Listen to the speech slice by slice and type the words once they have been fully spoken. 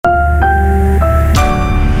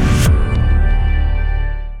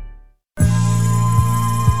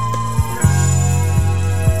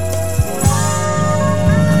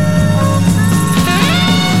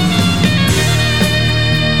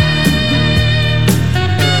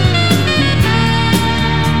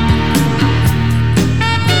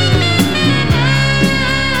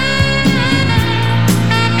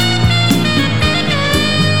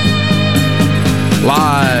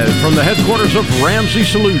from the headquarters of Ramsey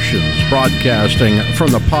Solutions, broadcasting from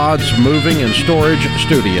the Pods Moving and Storage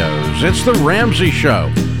Studios. It's the Ramsey Show,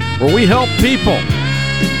 where we help people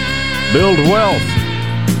build wealth,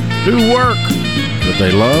 do work that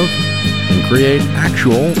they love, and create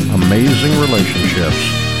actual amazing relationships.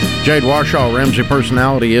 Jade Warshaw, Ramsey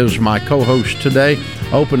Personality, is my co-host today.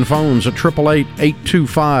 Open phones at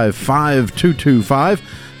 888-825-5225,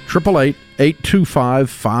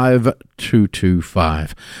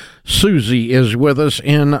 888-825-5225. Susie is with us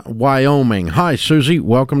in Wyoming. Hi, Susie.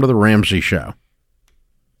 Welcome to the Ramsey Show.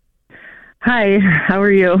 Hi, how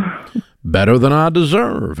are you? Better than I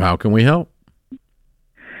deserve. How can we help?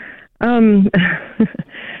 So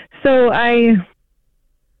I'm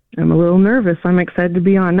a little nervous. I'm excited to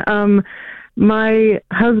be on. My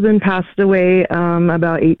husband passed away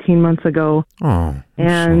about 18 months ago. Oh,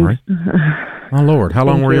 I'm sorry. My Lord, how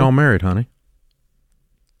long were y'all married, honey?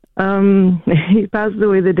 He passed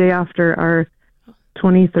away the day after our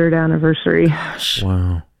 23rd anniversary. Gosh.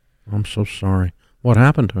 Wow. I'm so sorry. What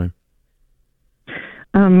happened to him?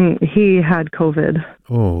 He had COVID.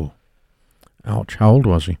 Oh, ouch. How old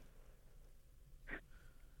was he?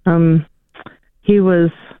 He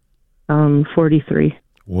was 43.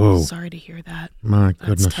 Whoa. Sorry to hear that. My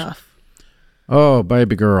goodness. That's tough. Oh,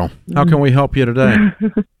 baby girl. How can we help you today?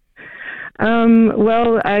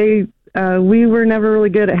 Well, we were never really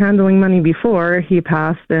good at handling money before he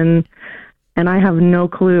passed, and I have no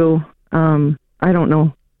clue. I don't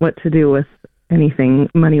know what to do with anything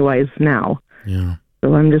money-wise now. Yeah.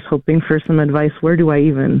 So I'm just hoping for some advice. Where do I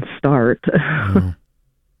even start? Yeah.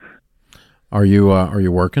 Are you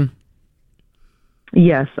working?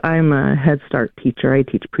 Yes, I'm a Head Start teacher. I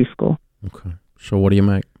teach preschool. Okay. So what do you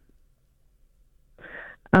make?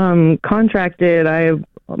 Contracted, I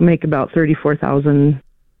make about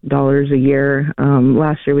 $34,000 a year.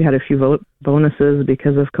 Last year we had a few bonuses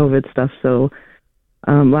because of COVID stuff, so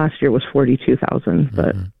last year was $42,000.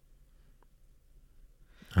 But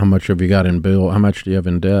how much have you got in bill? How much do you have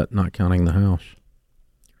in debt, not counting the house?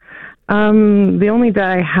 The only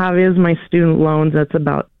debt I have is my student loans.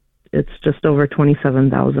 It's just over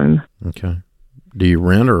 $27,000. Okay. Do you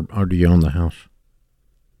rent or do you own the house?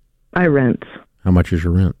 I rent. How much is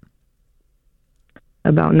your rent?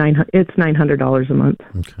 About it's $900 a month.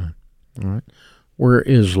 Okay. All right. Where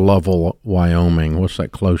is Lovell, Wyoming? What's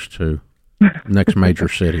that close to? Next major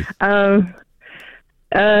city. We're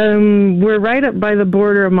right up by the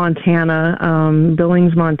border of Montana,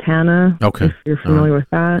 Billings, Montana. Okay. If you're familiar with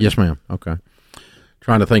that. Yes, ma'am. Okay.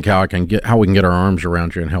 Trying to think how we can get our arms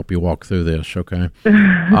around you and help you walk through this. Okay.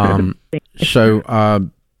 So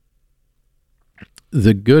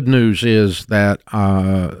the good news is that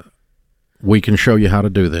we can show you how to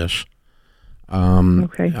do this.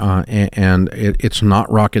 Okay. And it's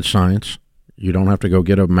not rocket science. You don't have to go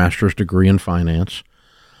get a master's degree in finance.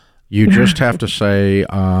 You just have to say,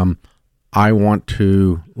 I want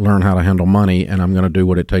to learn how to handle money, and I'm going to do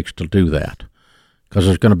what it takes to do that. Because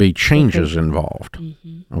there's going to be changes involved.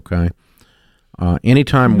 Mm-hmm. Okay.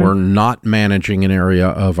 Anytime we're not managing an area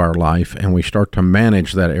of our life and we start to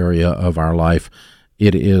manage that area of our life,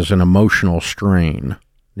 it is an emotional strain.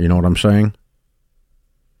 You know what I'm saying?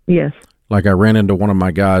 Yes. Like I ran into one of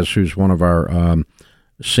my guys who's one of our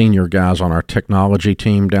senior guys on our technology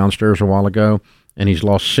team downstairs a while ago, and he's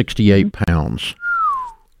lost 68 pounds.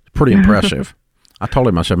 Pretty impressive. I told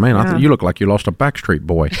him, I said, man, I think you look like you lost a Backstreet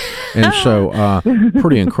Boy. And so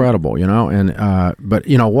pretty incredible, you know. And but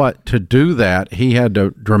you know what? To do that, he had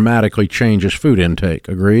to dramatically change his food intake.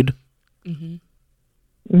 Agreed? Mm-hmm.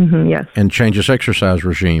 Mm-hmm, yes. And change his exercise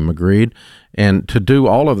regime. Agreed? And to do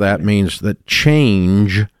all of that means that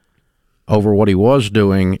change over what he was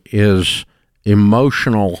doing is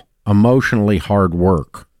emotionally hard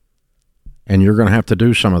work. And you're going to have to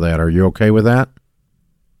do some of that. Are you okay with that?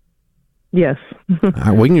 Yes.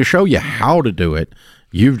 We can show you how to do it.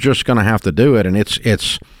 You're just going to have to do it. And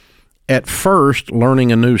it's at first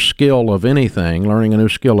learning a new skill of anything, learning a new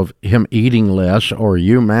skill of him eating less or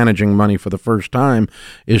you managing money for the first time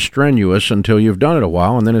is strenuous until you've done it a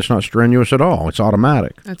while, and then it's not strenuous at all. It's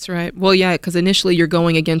automatic. That's right. Well, yeah, because initially you're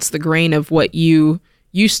going against the grain of what you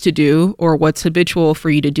used to do or what's habitual for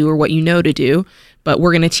you to do or what you know to do. But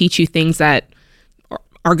we're going to teach you things that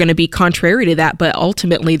are going to be contrary to that, but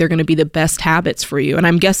ultimately they're going to be the best habits for you. And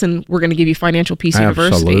I'm guessing we're going to give you Financial Peace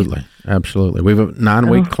University. Absolutely. We have a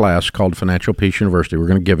 9-week class called Financial Peace University. We're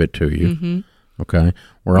going to give it to you. Mm-hmm. Okay.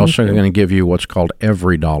 We're also going to give you what's called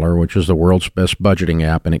Every Dollar, which is the world's best budgeting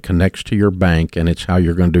app, and it connects to your bank, and it's how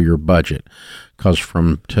you're going to do your budget. Because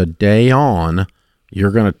from today on,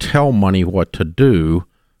 you're going to tell money what to do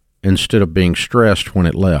instead of being stressed when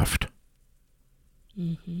it left.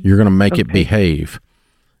 You're going to make it behave.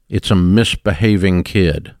 It's a misbehaving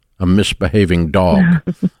kid, a misbehaving dog,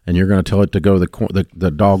 and you're going to tell it to go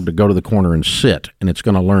the dog to go to the corner and sit, and it's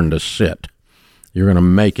going to learn to sit. You're going to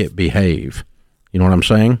make it behave. You know what I'm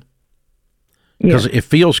saying? Because it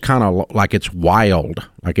feels kind of like it's wild,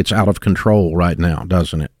 like it's out of control right now,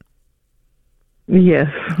 doesn't it? Yes.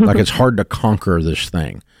 Like it's hard to conquer this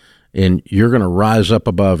thing. And you're going to rise up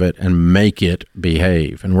above it and make it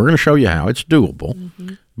behave. And we're going to show you how. It's doable.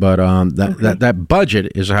 But that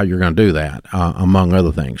budget is how you're going to do that, among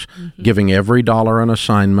other things. Giving every dollar an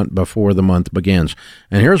assignment before the month begins.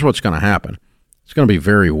 And here's what's going to happen. It's going to be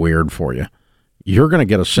very weird for you. You're going to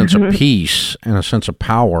get a sense of peace and a sense of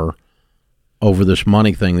power over this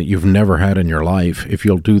money thing that you've never had in your life if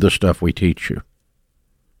you'll do the stuff we teach you.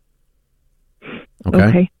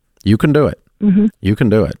 Okay? You can do it. You can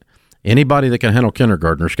do it. Anybody that can handle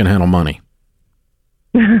kindergartners can handle money.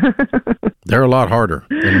 They're a lot harder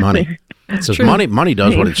than money. Because money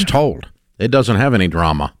does what it's told. It doesn't have any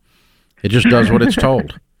drama. It just does what it's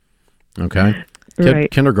told. Okay?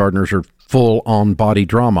 Kindergartners are full on body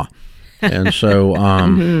drama. And so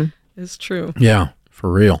it's true. Yeah,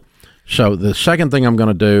 for real. So the second thing I'm going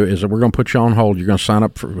to do is that we're going to put you on hold. You're going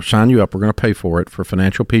to sign you up. We're going to pay for it for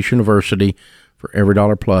Financial Peace University for Every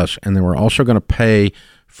Dollar Plus. And then we're also going to pay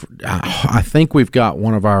I think we've got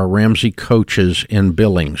one of our Ramsey coaches in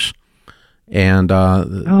Billings, and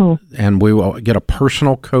we will get a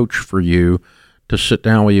personal coach for you to sit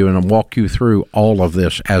down with you and walk you through all of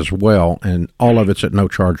this as well, and all of it's at no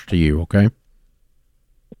charge to you. Okay?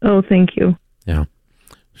 Oh, thank you. Yeah.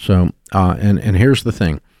 So, and here's the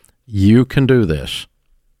thing: you can do this.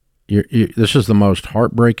 This is the most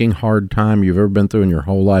heartbreaking, hard time you've ever been through in your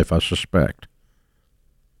whole life, I suspect.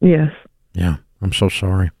 Yes. Yeah. I'm so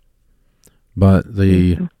sorry. But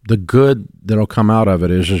the good that'll come out of it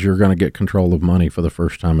is you're going to get control of money for the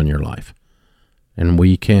first time in your life. And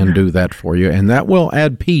we can do that for you. And that will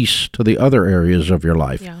add peace to the other areas of your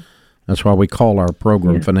life. Yeah. That's why we call our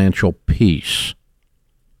program Financial Peace.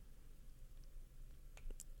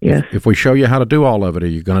 Yes. If we show you how to do all of it, are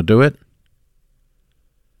you going to do it?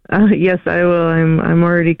 Yes, I will. I'm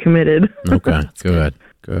already committed. Okay, good.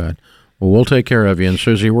 Well, we'll take care of you. And,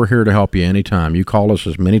 Susie, we're here to help you anytime. You call us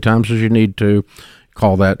as many times as you need to.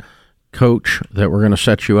 Call that coach that we're going to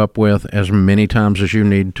set you up with as many times as you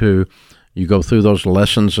need to. You go through those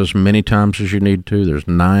lessons as many times as you need to. There's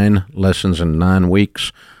 9 lessons in 9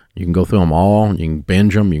 weeks. You can go through them all. You can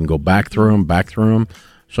binge them. You can go back through them.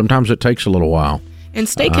 Sometimes it takes a little while. And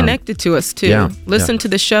stay connected to us, too. Listen to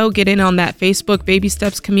the show, get in on that Facebook Baby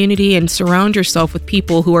Steps community, and surround yourself with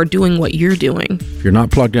people who are doing what you're doing. If you're not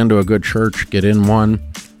plugged into a good church, get in one.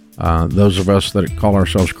 Those of us that call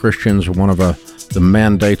ourselves Christians, one of the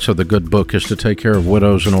mandates of the good book is to take care of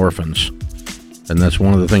widows and orphans. And that's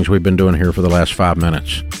one of the things we've been doing here for the last 5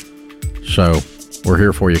 minutes. So we're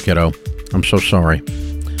here for you, kiddo. I'm so sorry.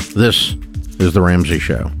 This is The Ramsey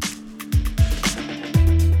Show.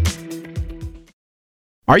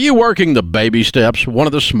 Are you working the baby steps? One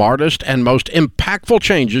of the smartest and most impactful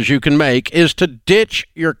changes you can make is to ditch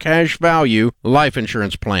your cash value life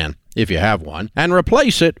insurance plan, if you have one, and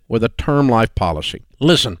replace it with a term life policy.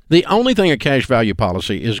 Listen, the only thing a cash value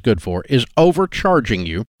policy is good for is overcharging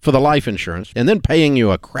you for the life insurance and then paying you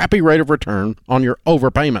a crappy rate of return on your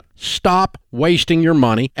overpayment. Stop wasting your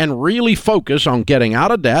money and really focus on getting out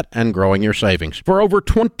of debt and growing your savings. For over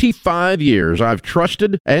 25 years, I've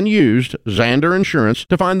trusted and used Xander Insurance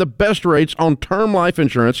to find the best rates on term life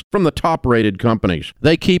insurance from the top-rated companies.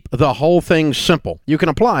 They keep the whole thing simple. You can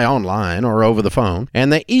apply online or over the phone,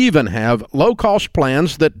 and they even have low-cost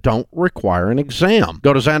plans that don't require an exam.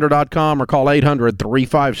 Go to Xander.com or call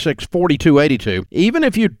 800-356-4282. Even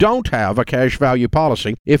if you don't have a cash value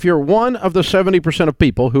policy, if you're one of the 70% of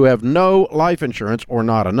people who have no life insurance or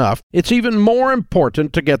not enough, it's even more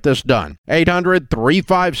important to get this done.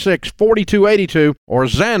 800-356-4282 or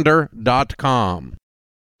Xander.com.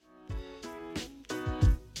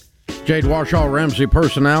 Jade Warshaw Ramsey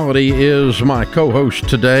Personality is my co-host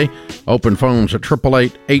today. Open phones at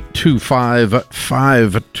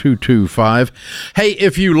 888-825-5225. Hey,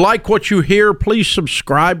 if you like what you hear, please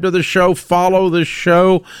subscribe to the show, follow the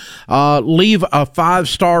show, leave a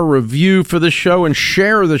 5-star review for the show, and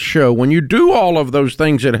share the show. When you do all of those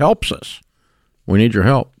things, it helps us. We need your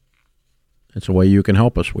help. It's a way you can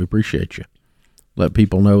help us. We appreciate you. Let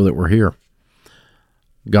people know that we're here.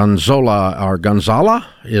 Gonzala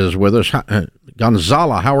is with us.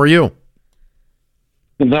 Gonzala, how are you?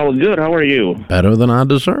 Gonzala, good. How are you? Better than I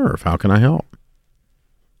deserve. How can I help?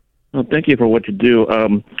 Well, thank you for what you do.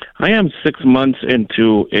 I am 6 months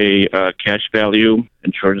into a cash value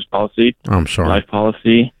insurance policy. I'm sorry. Life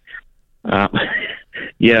policy. This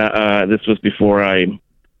was before I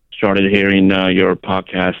started hearing your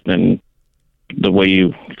podcast and the way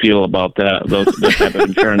you feel about that type of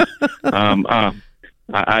insurance.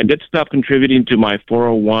 I did stop contributing to my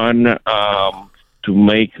 401 to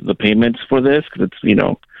make the payments for this because it's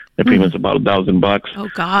the payment's about $1,000. Oh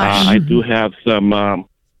gosh. I do have some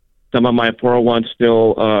of my 401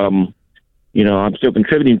 still. I'm still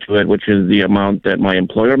contributing to it, which is the amount that my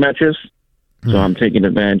employer matches. So I'm taking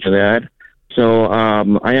advantage of that. So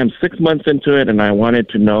I am 6 months into it, and I wanted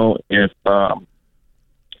to know if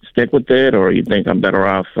stick with it, or you think I'm better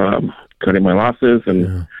off cutting my losses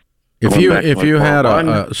and. If you had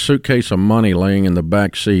a suitcase of money laying in the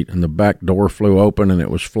back seat and the back door flew open and it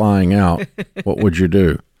was flying out, what would you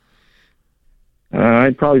do?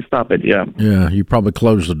 I'd probably stop it, yeah. Yeah, you probably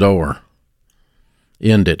close the door.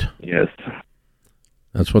 End it. Yes.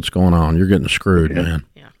 That's what's going on. You're getting screwed, man.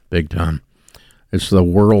 Yeah. Big time. It's the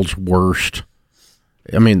world's worst.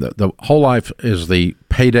 I mean, the whole life is the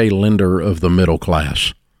payday lender of the middle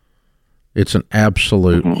class. It's an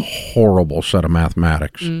absolute horrible set of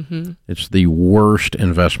mathematics. Mm-hmm. It's the worst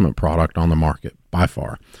investment product on the market by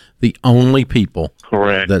far. The only people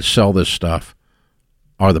that sell this stuff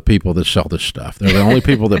are the people that sell this stuff. They're the only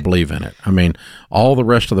people that believe in it. I mean, all the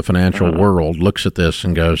rest of the financial world looks at this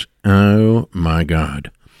and goes, oh, my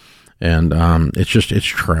God. And it's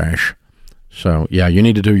trash. So, yeah, you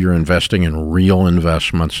need to do your investing in real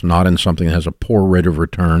investments, not in something that has a poor rate of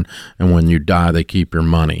return, and when you die, they keep your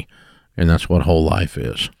money. And that's what whole life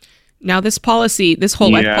is. Now, this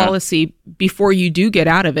whole life policy, before you do get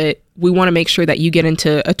out of it, we want to make sure that you get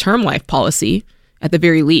into a term life policy at the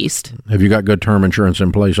very least. Have you got good term insurance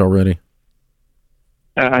in place already?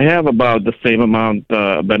 I have about the same amount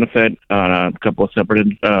benefit on a couple of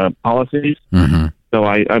separate policies. Mm-hmm. So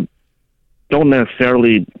I don't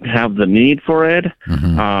necessarily have the need for it.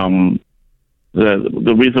 Mm-hmm.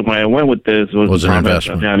 The reason why I went with this was an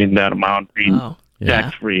investment. Having that amount being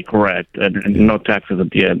tax-free, correct, and no taxes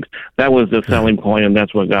at the end. That was the selling point, and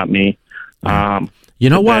that's what got me. You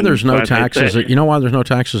know why there's no taxes? You know why there's no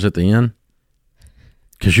taxes at the end?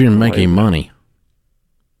 Because you didn't make any money,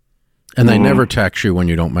 and they never tax you when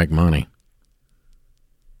you don't make money.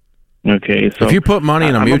 Okay, so if you put money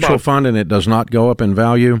in a mutual fund and it does not go up in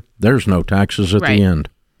value, there's no taxes at the end.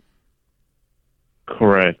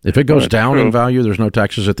 Correct. If it goes down in value, there's no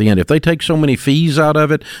taxes at the end. If they take so many fees out of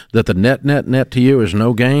it that the net to you is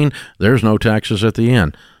no gain, there's no taxes at the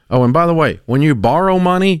end. Oh, and by the way, when you borrow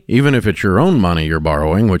money, even if it's your own money you're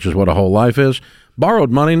borrowing, which is what a whole life is,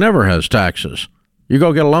 borrowed money never has taxes. You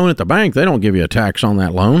go get a loan at the bank, they don't give you a tax on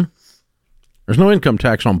that loan. There's no income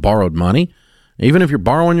tax on borrowed money, even if you're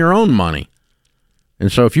borrowing your own money. And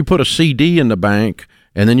so if you put a CD in the bank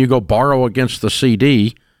and then you go borrow against the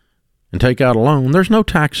CD and take out a loan, there's no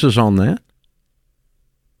taxes on that.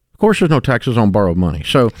 Of course, there's no taxes on borrowed money.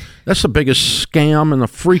 So that's the biggest scam in the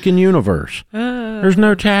freaking universe. There's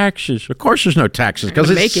no taxes. Of course there's no taxes because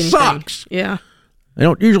it sucks. Yeah. They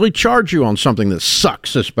don't usually charge you on something that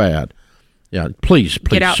sucks this bad. Yeah, please,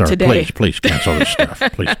 Get out sir, today. please cancel this stuff.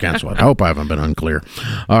 Please cancel it. I hope I haven't been unclear.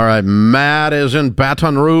 All right, Matt is in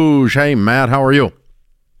Baton Rouge. Hey, Matt, how are you?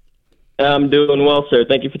 I'm doing well, sir.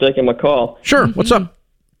 Thank you for taking my call. Sure. What's up?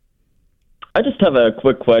 I just have a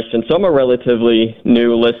quick question. So I'm a relatively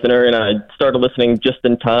new listener, and I started listening just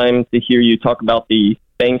in time to hear you talk about the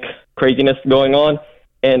bank craziness going on.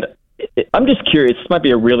 And I'm just curious, this might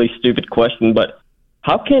be a really stupid question, but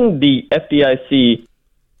how can the FDIC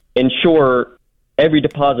insure every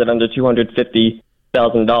deposit under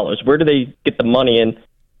 $250,000? Where do they get the money? And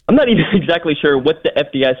I'm not even exactly sure what the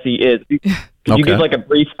FDIC is. Could you give like a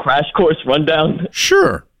brief crash course rundown?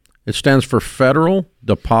 Sure. It stands for Federal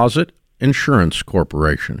Deposit Insurance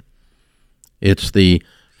Corporation. It's the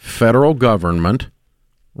federal government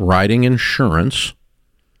writing insurance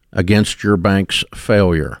against your bank's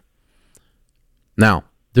failure. Now,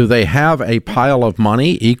 do they have a pile of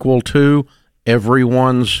money equal to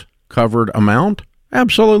everyone's covered amount?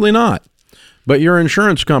 Absolutely not. But your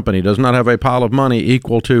insurance company does not have a pile of money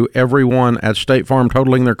equal to everyone at State Farm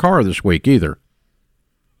totaling their car this week either.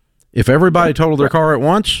 If everybody totaled their car at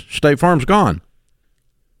once, State Farm's gone.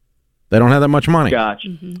 They don't have that much money. Gotcha.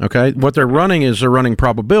 Mm-hmm. Okay? What they're running is they're running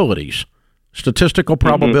probabilities, statistical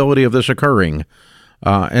probability of this occurring.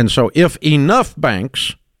 And so if enough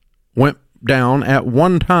banks went down at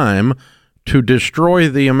one time to destroy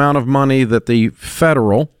the amount of money that the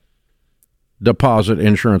federal deposit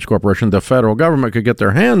insurance corporation the federal government could get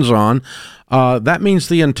their hands on, that means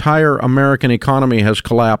the entire American economy has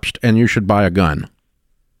collapsed and you should buy a gun.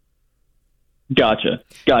 Gotcha.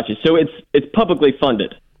 So it's publicly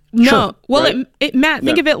funded. No. Sure. Well, Right? Matt,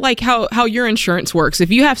 think of it like how your insurance works.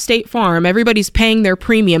 If you have State Farm, everybody's paying their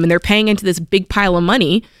premium and they're paying into this big pile of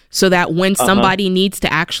money so that when somebody needs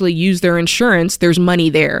to actually use their insurance, there's money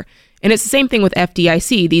there. And it's the same thing with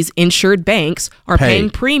FDIC. These insured banks are paying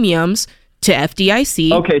premiums to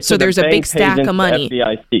FDIC. Okay, so there's a big stack of money.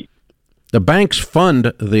 FDIC. The banks fund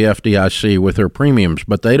the FDIC with their premiums,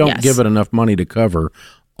 but they don't give it enough money to cover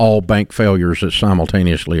all bank failures that's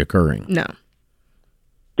simultaneously occurring. No.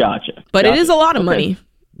 Gotcha. But it is a lot of money.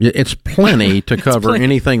 It's plenty to cover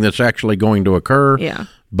anything that's actually going to occur. Yeah.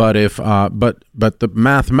 But if but the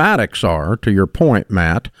mathematics are, to your point,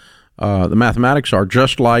 Matt, the mathematics are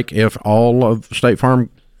just like if all of State Farm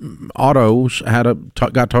autos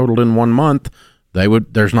got totaled in 1 month,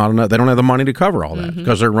 there's not enough. They don't have the money to cover all that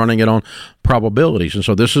because they're running it on probabilities. And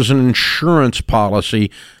so this is an insurance policy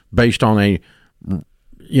based on a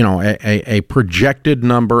projected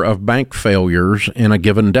number of bank failures in a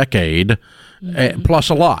given decade, plus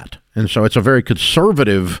a lot. And so it's a very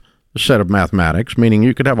conservative set of mathematics, meaning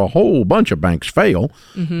you could have a whole bunch of banks fail.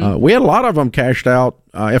 We had a lot of them cashed out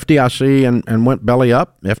FDIC and went belly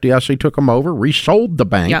up. FDIC took them over, resold the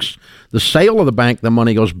banks. Yep. The sale of the bank, the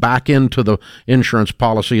money goes back into the insurance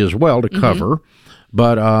policy as well to cover.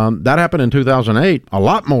 But that happened in 2008, a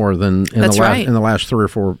lot more than in the last 3 or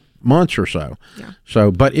 4 months or so. Yeah.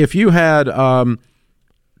 So, but if you had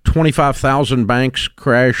 25,000 banks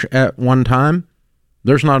crash at one time,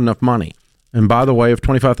 there's not enough money. And by the way, if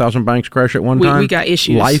 25,000 banks crash at one time, we got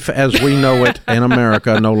issues. Life as we know it in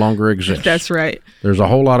America no longer exists. That's right. There's a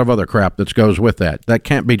whole lot of other crap that goes with that. That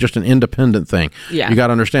can't be just an independent thing. Yeah. You got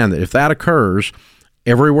to understand that if that occurs,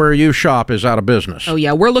 everywhere you shop is out of business. Oh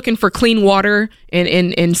yeah, we're looking for clean water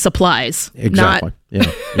and supplies. Exactly.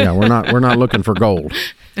 Yeah. We're not looking for gold.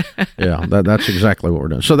 Yeah, that's exactly what we're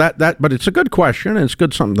doing. So but it's a good question and it's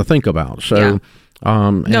good something to think about. So,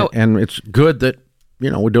 and it's good that we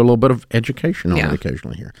do a little bit of education on it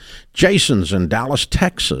occasionally here. Jason's in Dallas,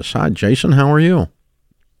 Texas. Hi, Jason. How are you?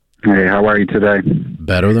 Hey, how are you today?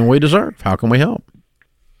 Better than we deserve. How can we help?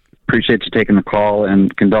 Appreciate you taking the call,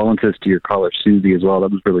 and condolences to your caller, Susie, as well.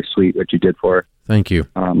 That was really sweet what you did for her. Thank you.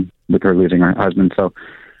 With her losing her husband. So,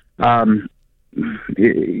 I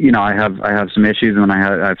have some issues, and I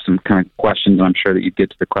have some kind of questions. I'm sure that you'd get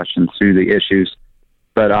to the questions through the issues.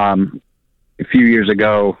 But a few years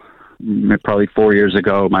ago, probably 4 years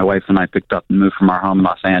ago, my wife and I picked up and moved from our home in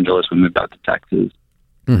Los Angeles. We moved out to Texas.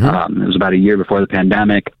 It was about a year before the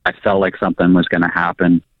pandemic. I felt like something was going to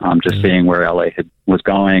happen, just seeing where LA was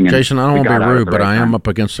going. And Jason, I don't want to be rude, but I am up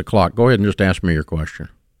against the clock. Go ahead and just ask me your question.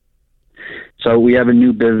 So we have a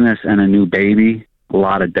new business and a new baby, a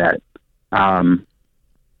lot of debt.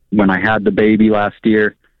 When I had the baby last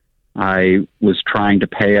year, I was trying to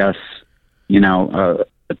pay us, a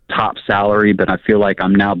top salary, but I feel like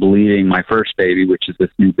I'm now bleeding my first baby, which is this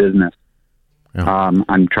new business. Yeah.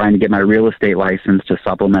 I'm trying to get my real estate license to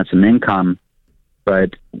supplement some income,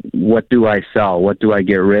 but what do I sell? What do I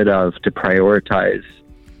get rid of to prioritize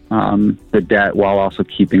the debt while also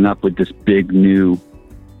keeping up with this big new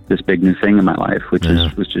thing in my life, which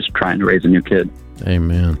was just trying to raise a new kid.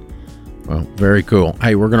 Amen. Well, very cool.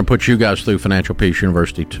 Hey, we're going to put you guys through Financial Peace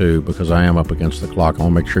University too, because I am up against the clock. I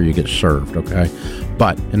want to make sure you get served, okay?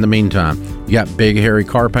 But in the meantime, you got big, hairy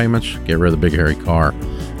car payments, get rid of the big, hairy car.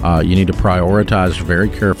 You need to prioritize very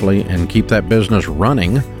carefully and keep that business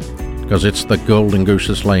running, because it's the golden goose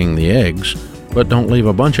that's laying the eggs. But don't leave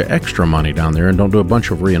a bunch of extra money down there, and don't do a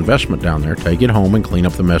bunch of reinvestment down there. Take it home and clean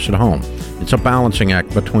up the mess at home. It's a balancing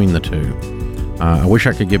act between the two. I wish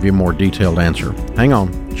I could give you a more detailed answer. Hang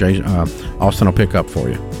on. Austin will pick up for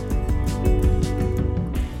you.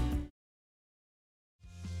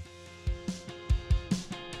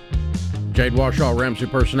 Jade Washaw, Ramsey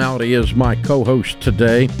Personality, is my co-host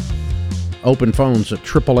today. Open phones at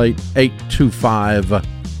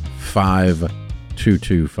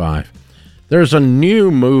 888-825-5225. There's a new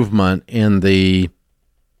movement in the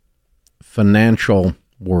financial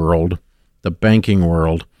world, the banking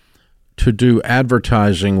world, to do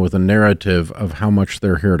advertising with a narrative of how much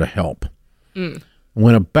they're here to help.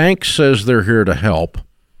 When a bank says they're here to help,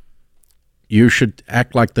 you should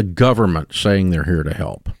act like the government saying they're here to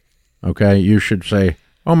help. Okay? You should say,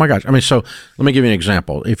 oh my gosh. I mean, so let me give you an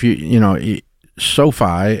example. If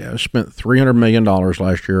SoFi spent $300 million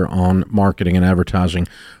last year on marketing and advertising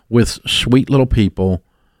with sweet little people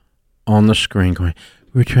on the screen going,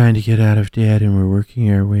 we're trying to get out of debt and we're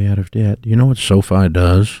working our way out of debt. Do you know what SoFi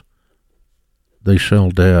does? they sell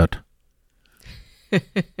debt.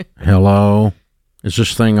 Hello? Is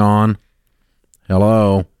this thing on?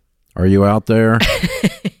 Hello? Are you out there?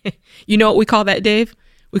 You know what we call that, Dave?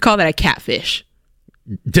 We call that a catfish.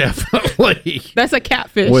 Definitely. That's a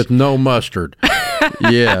catfish. With no mustard.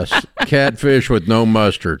 Yes. Catfish with no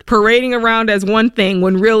mustard. Parading around as one thing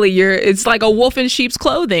when really it's like a wolf in sheep's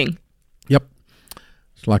clothing. Yep.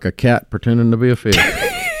 It's like a cat pretending to be a fish.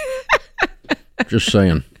 Just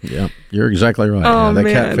saying. Yeah, you're exactly right. Oh, that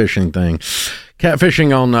man. catfishing thing.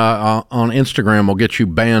 Catfishing on Instagram will get you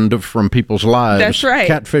banned from people's lives. That's right.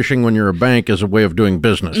 Catfishing when you're a bank is a way of doing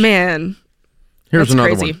business. Man. Here's that's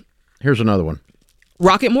another crazy. one. Here's another one.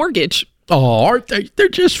 Rocket Mortgage. Oh, aren't they? They're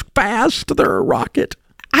just fast. They're a rocket.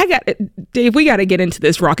 Dave, we got to get into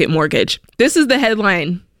this Rocket Mortgage. This is the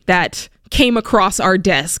headline that came across our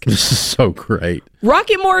desk. This is so great.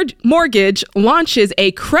 Rocket Mortgage launches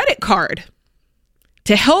a credit card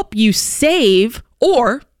to help you save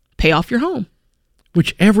or pay off your home.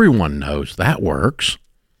 Which everyone knows that works.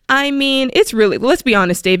 I mean, it's really, let's be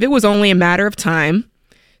honest, Dave, it was only a matter of time.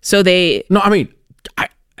 So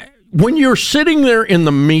when you're sitting there in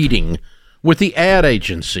the meeting with the ad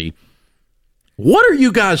agency, what are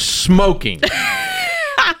you guys smoking?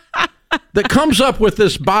 That comes up with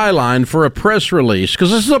this byline for a press release,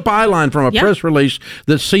 because this is a byline from a press release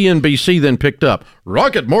that CNBC then picked up.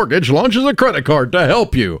 Rocket Mortgage launches a credit card to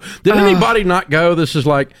help you. Did anybody not go, this is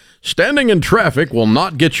like, standing in traffic will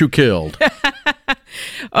not get you killed?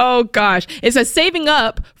 Oh, gosh. It says saving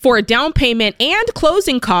up for a down payment and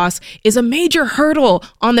closing costs is a major hurdle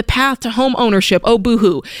on the path to home ownership. Oh,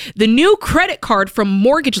 boo-hoo. The new credit card from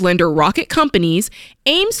mortgage lender Rocket Companies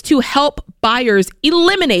aims to help buyers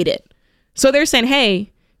eliminate it. So they're saying, hey,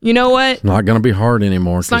 you know what? It's not going to be hard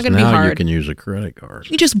anymore. It's not going to be hard. Now you can use a credit card.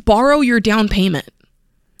 You just borrow your down payment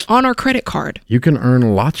on our credit card. You can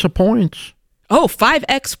earn lots of points. Oh,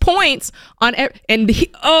 5x points on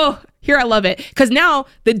here I love it, because now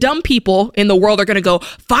the dumb people in the world are going to go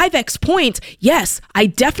 5x points. Yes, I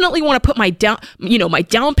definitely want to put my down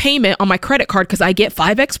payment on my credit card because I get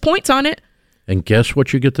 5x points on it. And guess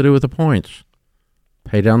what you get to do with the points?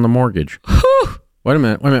 Pay down the mortgage. Whew. Wait a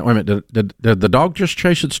minute. Did the dog just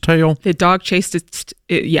chase its tail? The dog chased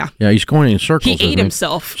yeah. Yeah, he's going in circles. He ate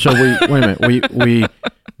himself. So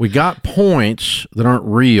we got points that aren't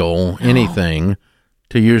real anything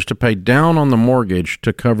to use to pay down on the mortgage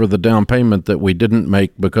to cover the down payment that we didn't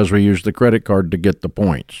make because we used the credit card to get the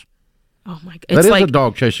points. Oh my God. That is a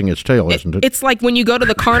dog chasing its tail, isn't it? It's like when you go to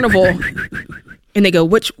the carnival and they go,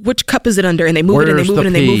 which cup is it under? And they move it and they move it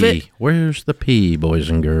and they move it. Where's the pee, boys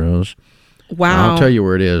and girls? Wow. I'll tell you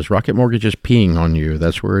where it is. Rocket Mortgage is peeing on you.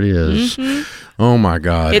 That's where it is. Mm-hmm. Oh, my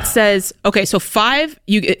God. It says, okay, so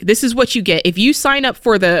this is what you get. If you sign up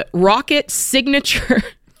for the Rocket Signature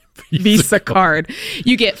Visa card,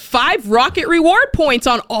 you get 5 Rocket reward points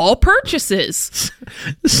on all purchases.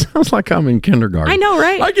 This sounds like I'm in kindergarten. I know,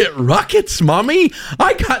 right? I get rockets, Mommy.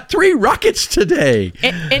 I got 3 rockets today.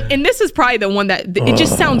 And this is probably the one that it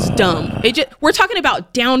just sounds dumb. We're talking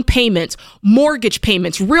about down payments, mortgage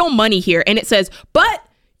payments, real money here, and it says, but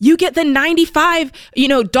you get the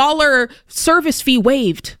 $95 dollar service fee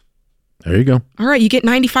waived. There you go. All right, you get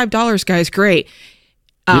 $95, guys. Great.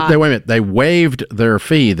 Wait a minute. They waived their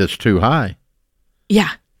fee that's too high.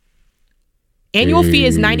 Yeah. Annual fee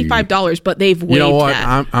is $95, but they've waived that. You know what?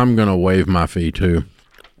 I'm going to waive my fee, too.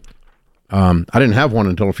 I didn't have one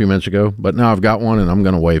until a few minutes ago, but now I've got one, and I'm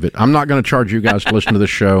going to waive it. I'm not going to charge you guys to listen to this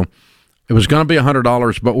show. It was going to be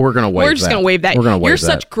 $100, but we're going to waive that. We're just going to waive that. We're going to waive You're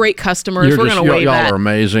that. such great customers. We're going to waive that. Y'all are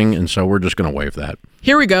amazing, and so we're just going to waive that.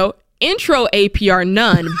 Here we go. Intro APR,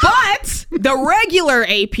 none. But the regular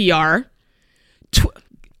APR...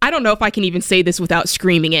 I don't know if I can even say this without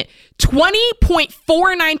screaming it.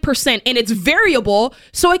 20.49%, and it's variable,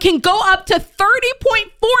 so it can go up to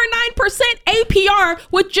 30.49% APR,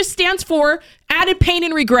 which just stands for added pain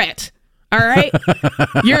and regret. All right,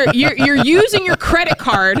 you're using your credit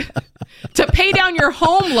card to pay down your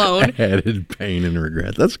home loan. Added pain and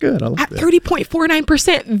regret. That's good. I like that. At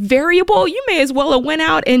 30.49% variable, you may as well have went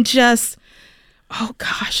out and just. Oh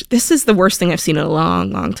gosh, this is the worst thing I've seen in a long,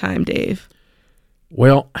 long time, Dave.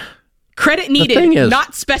 Well, credit needed,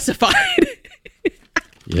 not specified.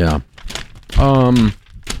 Yeah.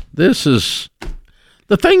 This is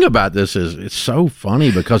the thing about this is it's so funny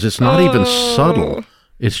because it's not even subtle.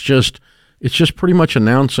 It's just pretty much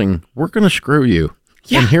announcing we're going to screw you.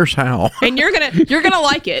 Yeah. And here's how. And you're gonna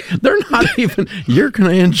like it. They're not even. You're going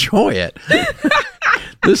to enjoy it.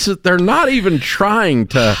 They're not even trying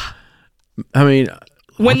to. I mean,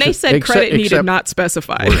 when they said credit needed, not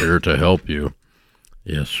specified. We're here to help you.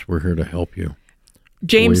 Yes, we're here to help you.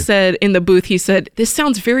 James said in the booth, he said, "This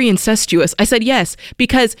sounds very incestuous." I said, "Yes,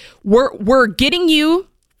 because we're getting you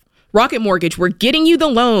Rocket Mortgage, we're getting you the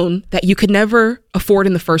loan that you could never afford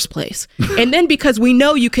in the first place. And then because we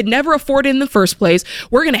know you could never afford it in the first place,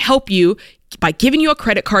 we're going to help you by giving you a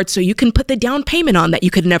credit card so you can put the down payment on that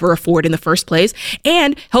you could never afford in the first place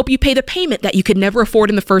and help you pay the payment that you could never afford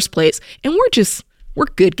in the first place." And we're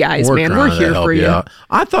good guys, man. We're here for you. Out.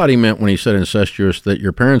 I thought he meant when he said incestuous that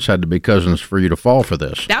your parents had to be cousins for you to fall for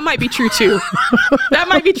this. That might be true too. That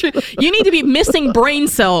might be true. You need to be missing brain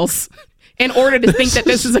cells in order to think that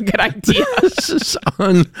this is a good idea. This is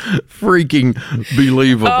unfreaking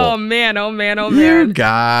believable. Oh, man. You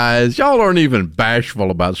guys, y'all aren't even bashful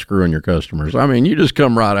about screwing your customers. I mean, you just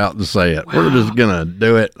come right out and say it. Wow. We're just going to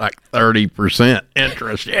do it like 30%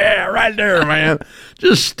 interest. Yeah, right there, man.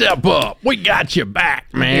 Just step up. We got you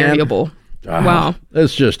back, man. Variable. Wow.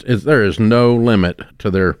 There is no limit to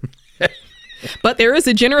their... But there is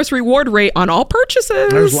a generous reward rate on all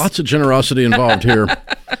purchases. There's lots of generosity involved here.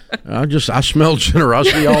 I smell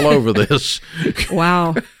generosity all over this.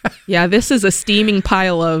 Wow. Yeah, this is a steaming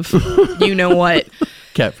pile of you know what.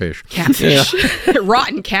 Catfish. Yeah.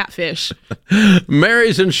 Rotten catfish.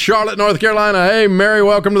 Mary's in Charlotte, North Carolina. Hey, Mary,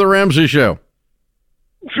 welcome to the Ramsey Show.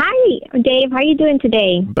 Hi, Dave. How are you doing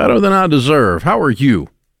today? Better than I deserve. How are you?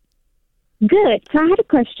 Good. So I had a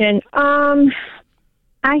question.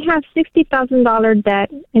 I have $60,000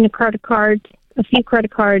 debt in a credit card, a few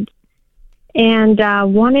credit cards, and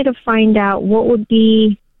wanted to find out what would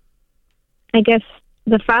be, I guess,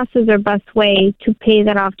 the fastest or best way to pay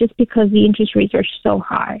that off, just because the interest rates are so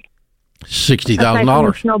high.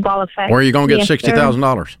 $60,000. Snowball effect. Where are you going to get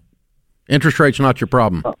 $60,000? Interest rate's not your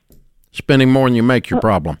problem. Spending more than you make your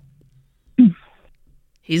problem.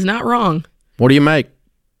 He's not wrong. What do you make?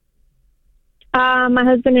 My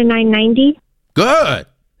husband and I, $90,000. Good.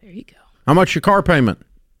 There you go. How much your car payment?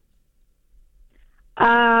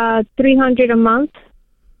 $300 a month.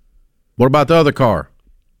 What about the other car?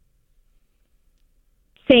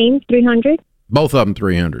 Same, $300. Both of them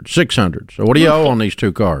 $300, $600. So what do you owe on these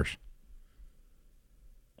two cars?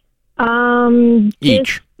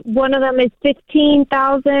 Each. One of them is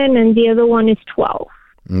 $15,000, and the other one is $12,000.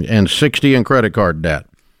 And $60 in credit card debt.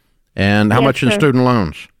 And how much in student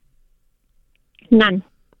loans? None.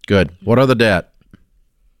 Good. What other debt?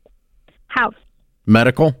 House.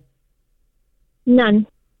 Medical? None.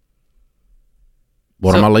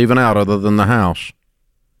 What am I leaving out other than the house?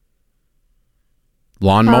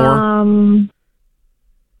 Lawnmower?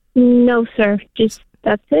 No, sir. Just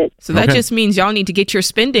that's it. So that just means y'all need to get your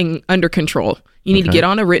spending under control. You need to get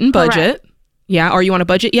on a written budget. Correct. Yeah. Are you on a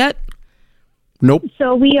budget yet? Nope.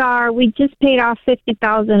 So we are. We just paid off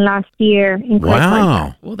 $50,000 last year in credit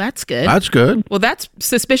card. Well, that's good. That's good. Well, that's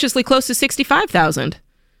suspiciously close to $65,000.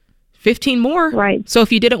 15 more. Right. So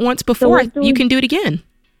if you did it once before, you can do it again.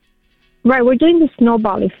 Right. We're doing the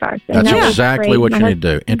snowball effect. That's exactly what you need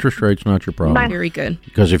to do. Interest rate's not your problem. Very good.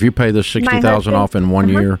 Because if you pay this $60,000 off in 1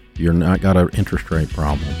 year, you're not got an interest rate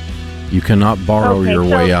problem. You cannot borrow your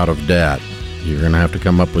way out of debt. You're going to have to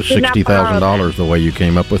come up with $60,000 the way you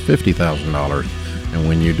came up with $50,000. And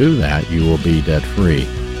when you do that, you will be debt-free.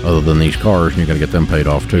 Other than these cars, you're going to get them paid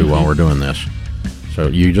off, too, while we're doing this. So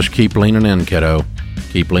you just keep leaning in, kiddo.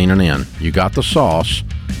 Keep leaning in. You got the sauce.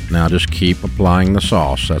 Now just keep applying the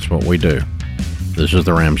sauce. That's what we do. This is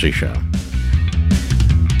The Ramsey Show.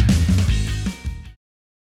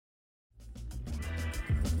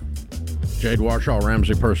 Jade Warshaw,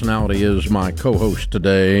 Ramsey Personality, is my co-host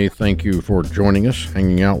today. Thank you for joining us,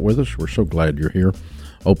 hanging out with us. We're so glad you're here.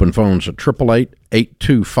 Open phones at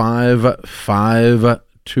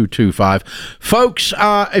 888-825-5225. Folks,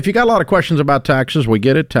 if you got a lot of questions about taxes, we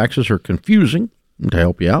get it. Taxes are confusing. To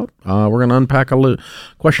help you out, we're going to unpack a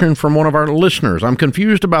question from one of our listeners. I'm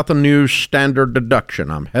confused about the new standard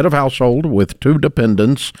deduction. I'm head of household with 2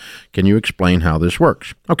 dependents. Can you explain how this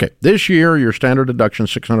works? Okay, this year, your standard deduction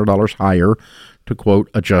is $600 higher to, quote,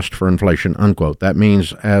 adjust for inflation, unquote. That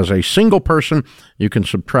means as a single person, you can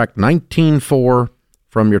subtract $19,400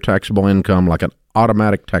 from your taxable income like an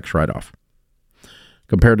automatic tax write-off.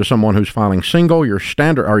 Compared to someone who's filing single, your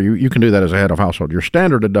standard, or you can do that as a head of household. Your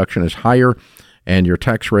standard deduction is higher and your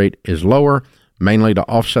tax rate is lower, mainly to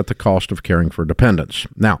offset the cost of caring for dependents.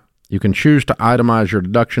 Now, you can choose to itemize your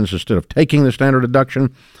deductions instead of taking the standard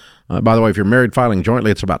deduction. By the way, if you're married filing jointly,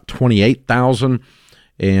 it's about $28,000.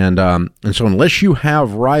 And so unless you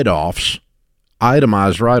have write-offs,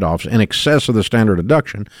 itemized write-offs in excess of the standard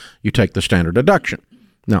deduction, you take the standard deduction.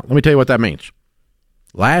 Now, let me tell you what that means.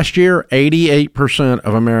 Last year, 88%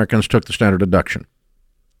 of Americans took the standard deduction.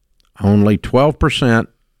 Only 12%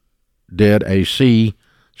 did a C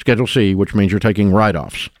Schedule C, which means you're taking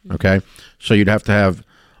write-offs, okay? So you'd have to have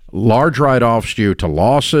large write-offs due to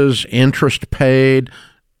losses, interest paid,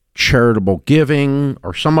 charitable giving,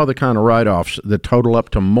 or some other kind of write-offs that total up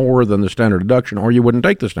to more than the standard deduction, or you wouldn't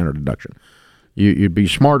take the standard deduction. You'd be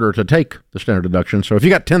smarter to take the standard deduction. So if you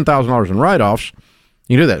got $10,000 in write-offs,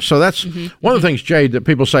 you do that. So that's one of the things, Jade, that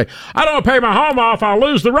people say, I don't pay my home off, I'll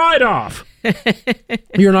lose the write-off.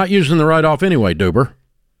 You're not using the write-off anyway, Duber.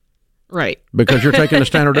 Right. Because you're taking the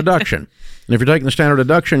standard deduction. And if you're taking the standard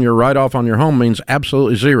deduction, your write-off on your home means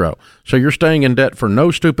absolutely zero. So you're staying in debt for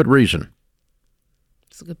no stupid reason.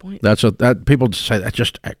 That's a good point. That people say that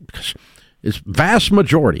just because it's vast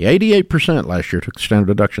majority, 88% last year took the standard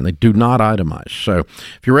deduction. They do not itemize. So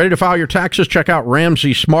if you're ready to file your taxes, check out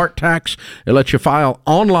Ramsey Smart Tax. It lets you file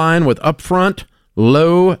online with upfront,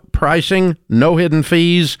 low pricing, no hidden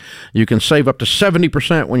fees. You can save up to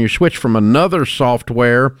 70% when you switch from another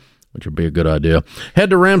software, which would be a good idea.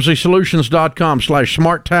 Head to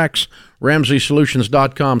RamseySolutions.com/SmartTax,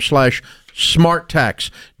 RamseySolutions.com/SmartTax.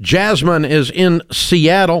 Jasmine is in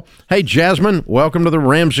Seattle. Hey, Jasmine, welcome to the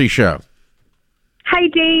Ramsey Show. Hi,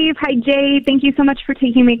 Dave. Hi, Jay. Thank you so much for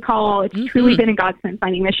taking my call. It's truly been a godsend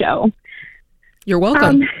finding the show. You're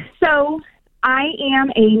welcome. So I am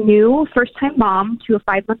a new first-time mom to a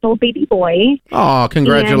 5-month-old baby boy. Oh,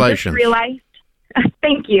 congratulations.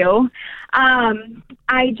 Thank you.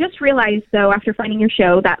 I just realized, though, after finding your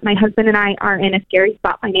show, that my husband and I are in a scary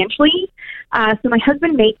spot financially. So my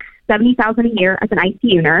husband makes $70,000 a year as an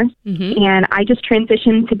ICU nurse, and I just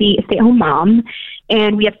transitioned to be a stay-at-home mom,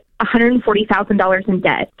 and we have $140,000 in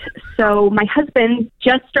debt. So my husband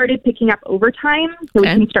just started picking up overtime so we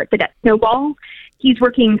can start the debt snowball. He's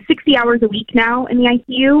working 60 hours a week now in the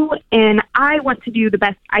ICU, and I want to do the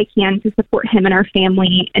best I can to support him and our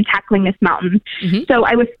family in tackling this mountain. So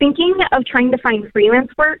I was thinking of trying to find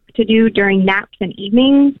freelance work to do during naps and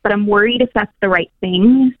evenings, but I'm worried if that's the right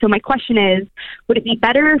thing. So my question is, would it be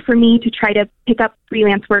better for me to try to pick up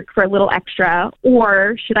freelance work for a little extra,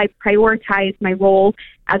 or should I prioritize my role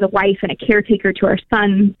as a wife and a caretaker to our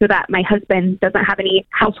son so that my husband doesn't have any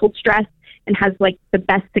household stress and has like the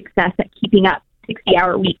best success at keeping up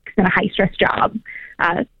 60-hour weeks and a high-stress job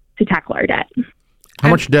to tackle our debt? How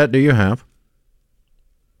much debt do you have?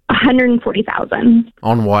 $140,000.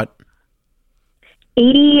 On what?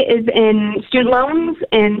 80 is in student loans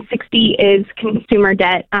and 60 is consumer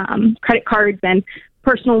debt, credit cards and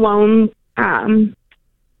personal loans that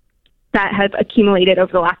have accumulated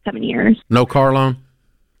over the last 7 years. No car loan?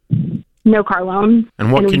 No car loan.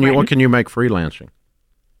 And what can you make freelancing?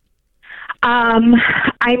 I'm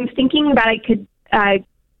thinking that I could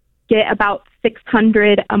get about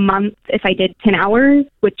 $600 a month if I did 10 hours,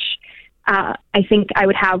 which I think I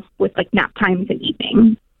would have with like nap times and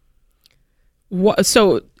evenings.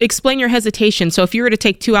 So explain your hesitation. So if you were to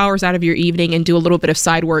take 2 hours out of your evening and do a little bit of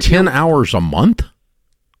side work. 10 hours a month?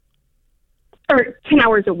 Or 10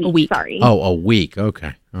 hours a week. Sorry. Oh, a week.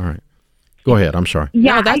 Okay. All right. Go ahead. I'm sorry.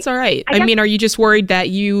 Yeah, no, that's all right. I mean, are you just worried that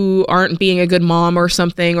you aren't being a good mom or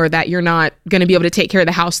something, or that you're not going to be able to take care of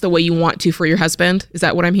the house the way you want to for your husband? Is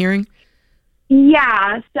that what I'm hearing?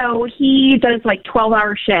 Yeah. So he does like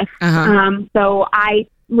 12-hour shifts. So I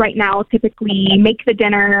right now typically make the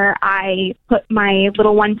dinner. I put my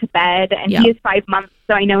little one to bed, and he is 5 months.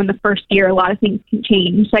 So I know in the first year, a lot of things can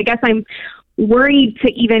change. So I guess I'm worried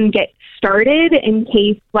to even get started in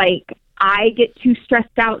case like I get too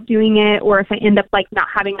stressed out doing it, or if I end up like not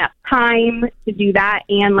having enough time to do that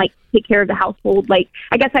and like take care of the household. Like,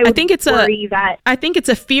 I guess I think it's a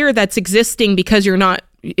fear that's existing because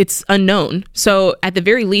it's unknown. So at the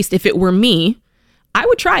very least, if it were me, I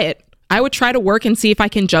would try it. I would try to work and see if I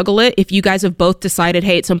can juggle it. If you guys have both decided,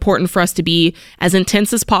 hey, it's important for us to be as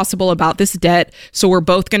intense as possible about this debt, so we're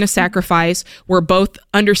both going to sacrifice. We're both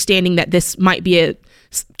understanding that this might be a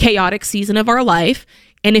chaotic season of our life.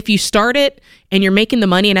 And if you start it and you're making the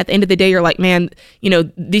money, and at the end of the day, you're like, man,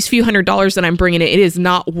 these few $100s that I'm bringing in, it is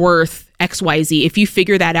not worth XYZ. If you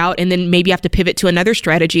figure that out and then maybe you have to pivot to another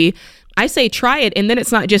strategy, I say try it. And then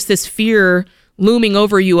it's not just this fear looming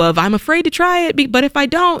over you of, I'm afraid to try it, but if I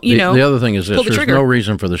don't, the other thing is this, there's no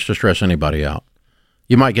reason for this to stress anybody out.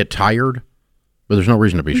 You might get tired, but there's no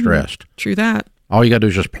reason to be stressed. True that. All you got to do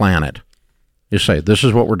is just plan it. Just say, this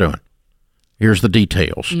is what we're doing. Here's the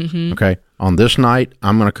details. Okay. On this night,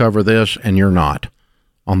 I'm going to cover this and you're not.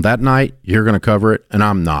 On that night, you're going to cover it and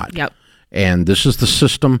I'm not. Yep. And this is the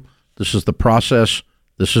system. This is the process.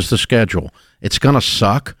 This is the schedule. It's going to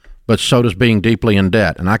suck, but so does being deeply in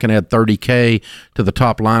debt. And I can add $30K to the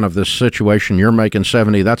top line of this situation. You're making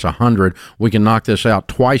 70. That's 100. We can knock this out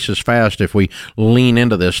twice as fast if we lean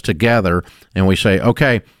into this together and we say,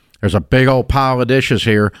 okay, There's a big old pile of dishes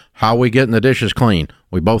here. How are we getting the dishes clean?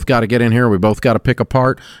 We both got to get in here. We both got to pick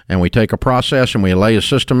apart, and we take a process, and we lay a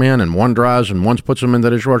system in, and one dries, and one puts them in the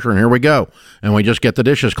dishwasher, and here we go. And we just get the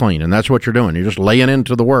dishes clean, and that's what you're doing. You're just laying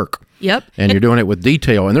into the work. Yep. And you're doing it with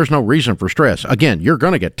detail, and there's no reason for stress. Again, you're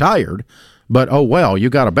going to get tired, but, oh, well, you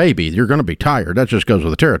got a baby. You're going to be tired. That just goes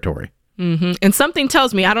with the territory. Mm-hmm. And something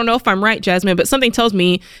tells me, I don't know if I'm right, Jasmine, but something tells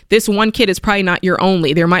me this one kid is probably not your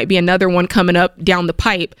only. There might be another one coming up down the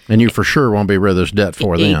pipe. And you for sure won't be rid of this debt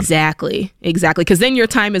for them. Exactly. Because then your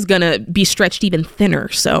time is going to be stretched even thinner.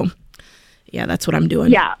 So, yeah, that's what I'm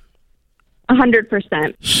doing. Yeah,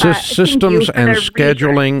 100%. Systems and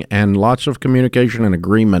scheduling and lots of communication and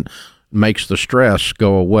agreement makes the stress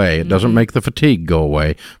go away. It doesn't make the fatigue go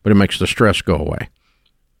away, but it makes the stress go away.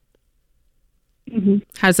 Mm-hmm.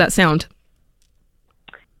 How's that sound?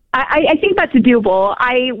 I think that's doable.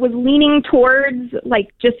 I was leaning towards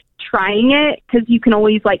just trying it because you can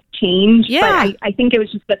always change. Yeah. But I think it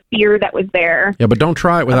was just the fear that was there. Yeah, but don't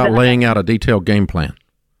try it without laying out a detailed game plan.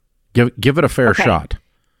 Give it a fair shot.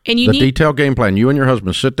 And the detailed game plan. You and your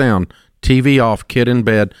husband sit down, TV off, kid in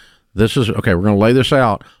bed. This is okay. We're going to lay this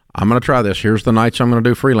out. I'm going to try this. Here's the nights I'm going to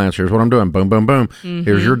do freelance. Here's what I'm doing. Boom, boom, boom. Mm-hmm.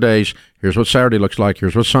 Here's your days. Here's what Saturday looks like.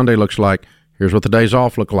 Here's what Sunday looks like. Here's what the days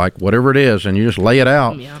off look like, whatever it is, and you just lay it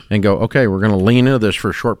out and go, okay, we're going to lean into this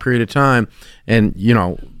for a short period of time. And,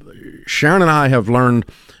 Sharon and I have learned,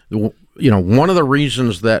 one of the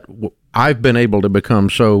reasons that I've been able to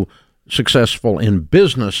become so successful in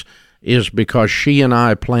business is because she and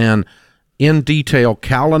I plan in detail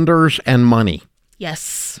calendars and money.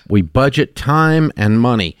 Yes. We budget time and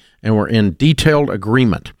money, and we're in detailed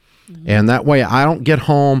agreement. Mm-hmm. And that way I don't get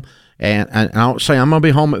home and I don't say I'm going to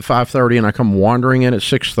be home at 5:30 and I come wandering in at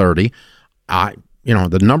 6:30.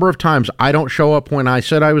 The number of times I don't show up when I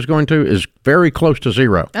said I was going to is very close to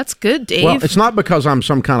zero. That's good, Dave. Well, it's not because I'm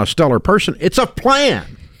some kind of stellar person. It's a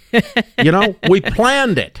plan. We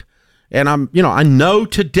planned it. And I know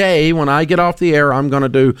today when I get off the air,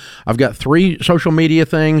 I've got 3 social media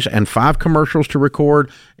things and 5 commercials to record,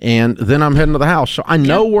 and then I'm heading to the house. So I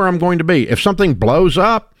know where I'm going to be. If something blows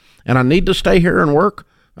up and I need to stay here and work,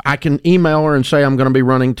 I can email her and say I'm going to be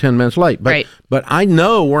running 10 minutes late. But I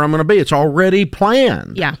know where I'm going to be. It's already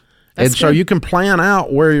planned. Yeah. And so you can plan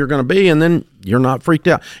out where you're going to be, and then you're not freaked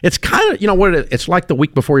out. It's kind of, what it is? It's like the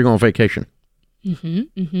week before you go on vacation.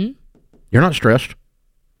 Mm-hmm. Mm-hmm. You're not stressed.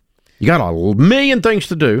 You got a million things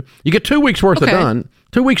to do. You get 2 weeks worth of done,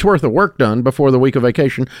 2 weeks worth of work done before the week of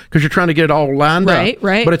vacation because you're trying to get it all lined up.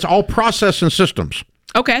 Right. But it's all process and systems.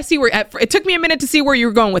 Okay, I see it took me a minute to see where you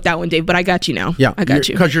were going with that one, Dave, but I got you now. Yeah, I got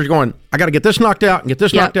you. Because you're going, I got to get this knocked out and get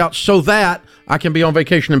this knocked out so that I can be on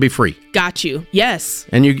vacation and be free. Got you. Yes.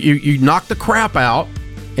 And you knock the crap out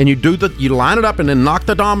and you line it up and then knock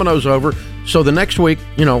the dominoes over so the next week,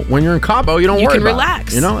 when you're in Cabo, you don't worry about it. You can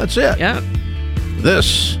relax. That's it. Yeah.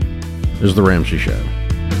 This is The Ramsey Show.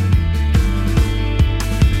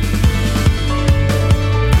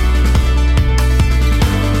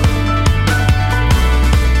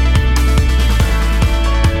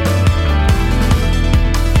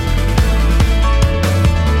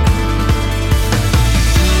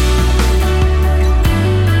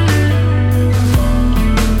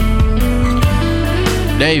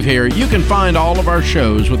 Dave here. You can find all of our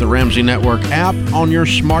shows with the Ramsey Network app on your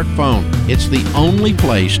smartphone. It's the only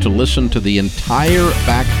place to listen to the entire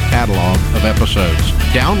back catalog of episodes.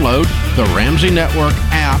 Download the Ramsey Network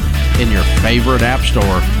app in your favorite app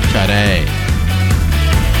store today.